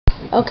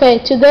Okay,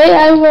 today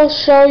I will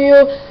show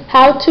you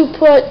how to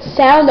put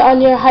sound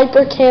on your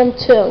hypercam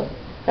 2.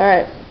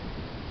 Alright,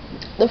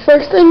 the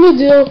first thing you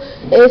do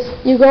is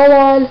you go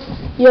on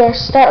your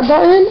start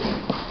button.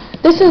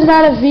 This is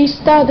not a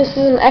Vista, this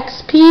is an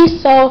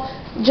XP, so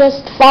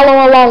just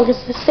follow along,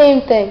 it's the same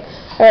thing.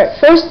 Alright,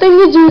 first thing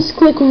you do is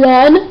click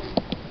run,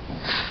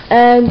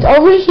 and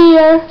over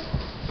here,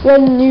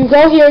 when you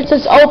go here it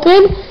says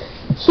open.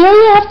 Here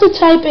you have to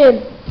type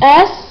in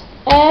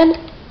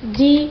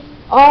SNDREC.exe.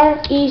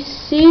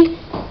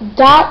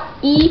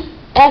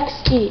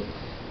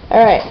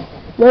 Alright,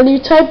 when you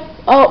type,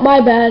 oh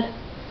my bad,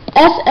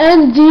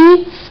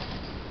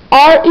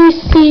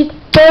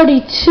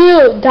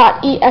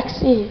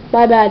 SNDREC32.exe,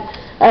 my bad.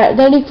 Alright,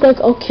 then you click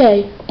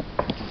OK.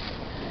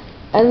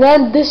 And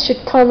then this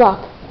should come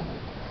up.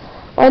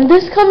 When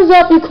this comes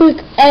up, you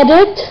click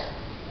edit,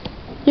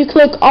 you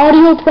click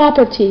audio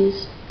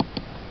properties.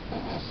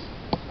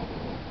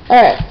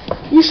 Alright,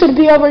 you should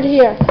be over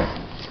here.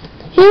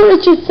 Here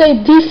it should say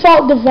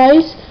default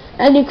device,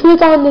 and you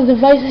click on the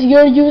devices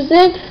you're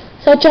using,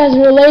 such as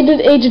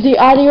related HD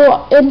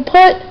audio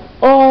input,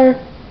 or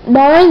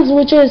mine's,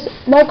 which is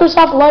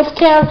Microsoft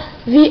Lifecam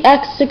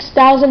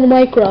VX6000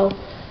 Micro.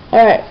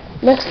 Alright,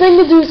 next thing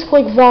to do is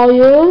click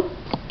volume.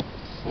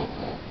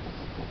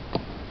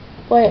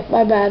 Wait,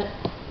 my bad,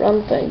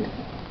 wrong thing.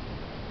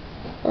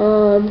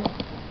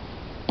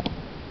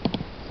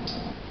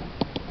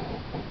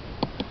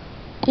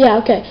 Yeah,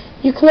 okay.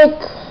 You click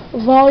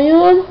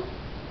volume,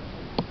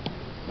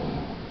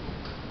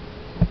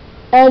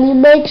 and you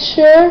make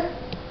sure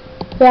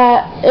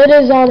that it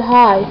is on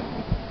high.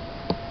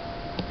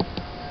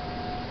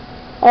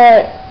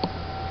 Alright.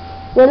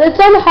 When it's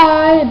on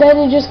high, then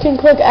you just can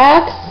click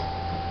X,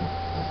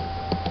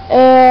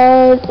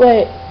 and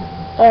wait.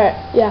 Alright,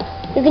 yeah.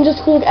 You can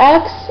just click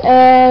X,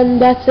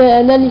 and that's it.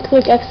 And then you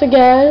click X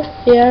again.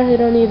 Here, you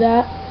don't need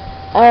that.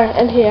 Alright,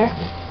 and here.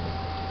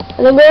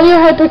 And then go to your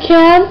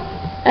hypercam,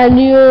 and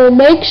you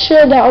make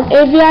sure that on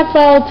AVI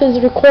file it says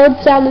record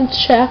sound and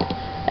check,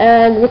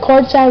 and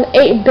record sound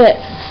 8-bit.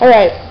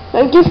 Alright,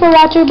 thank you for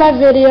watching my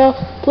video.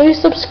 Please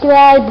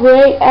subscribe,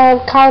 rate,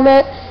 and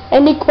comment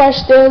any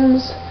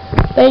questions.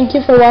 Thank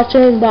you for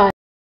watching. Bye.